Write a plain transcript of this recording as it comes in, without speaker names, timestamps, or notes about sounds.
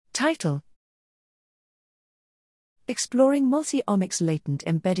Title: Exploring multi-omics latent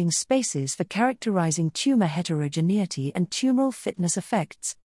embedding spaces for characterizing tumor heterogeneity and tumoral fitness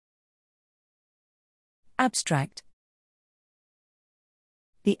effects. Abstract: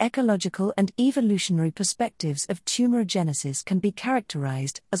 The ecological and evolutionary perspectives of tumorigenesis can be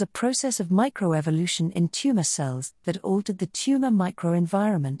characterized as a process of microevolution in tumor cells that altered the tumor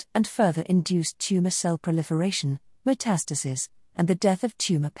microenvironment and further induced tumor cell proliferation, metastasis, and the death of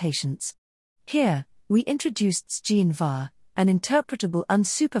tumor patients. Here, we introduced GeneVar, an interpretable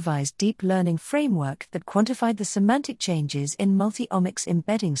unsupervised deep learning framework that quantified the semantic changes in multi-omics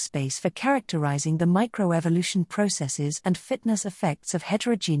embedding space for characterizing the microevolution processes and fitness effects of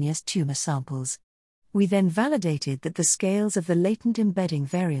heterogeneous tumor samples. We then validated that the scales of the latent embedding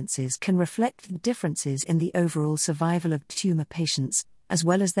variances can reflect the differences in the overall survival of tumor patients, as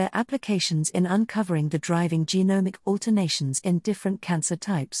well as their applications in uncovering the driving genomic alternations in different cancer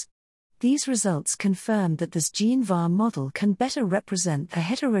types. These results confirm that this GeneVar model can better represent the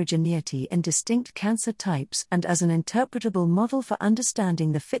heterogeneity in distinct cancer types and as an interpretable model for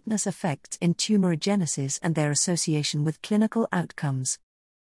understanding the fitness effects in tumorigenesis and their association with clinical outcomes.